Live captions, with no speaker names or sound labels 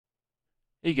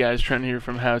Hey guys, Trent here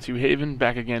from How To Haven,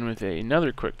 back again with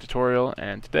another quick tutorial,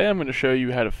 and today I'm going to show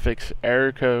you how to fix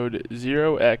error code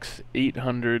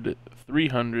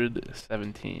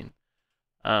 0x80030017.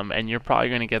 And you're probably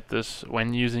going to get this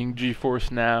when using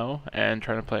GeForce Now and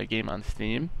trying to play a game on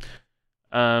Steam.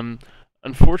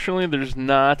 Unfortunately, there's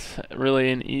not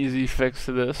really an easy fix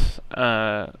to this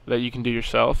that you can do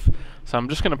yourself, so I'm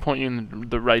just going to point you in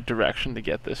the right direction to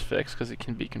get this fixed because it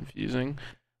can be confusing.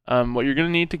 What you're going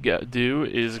to need to do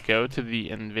is go to the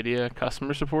NVIDIA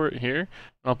customer support here, and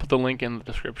I'll put the link in the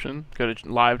description. Go to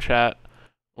live chat,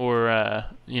 or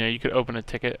you could open a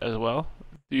ticket as well.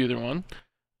 Do either one.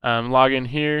 Log in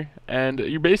here, and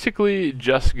you're basically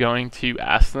just going to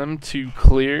ask them to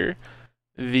clear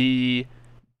the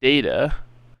data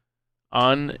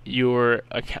on your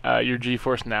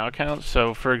GeForce Now account.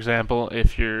 So, for example,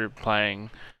 if you're playing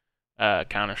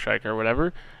Counter-Strike or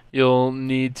whatever, you'll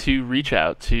need to reach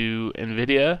out to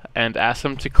NVIDIA and ask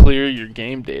them to clear your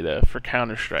game data for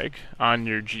Counter-Strike on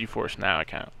your GeForce Now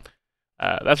account.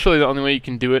 That's really the only way you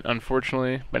can do it,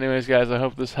 unfortunately. But anyways, guys, I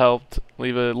hope this helped.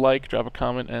 Leave a like, drop a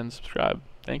comment, and subscribe.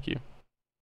 Thank you.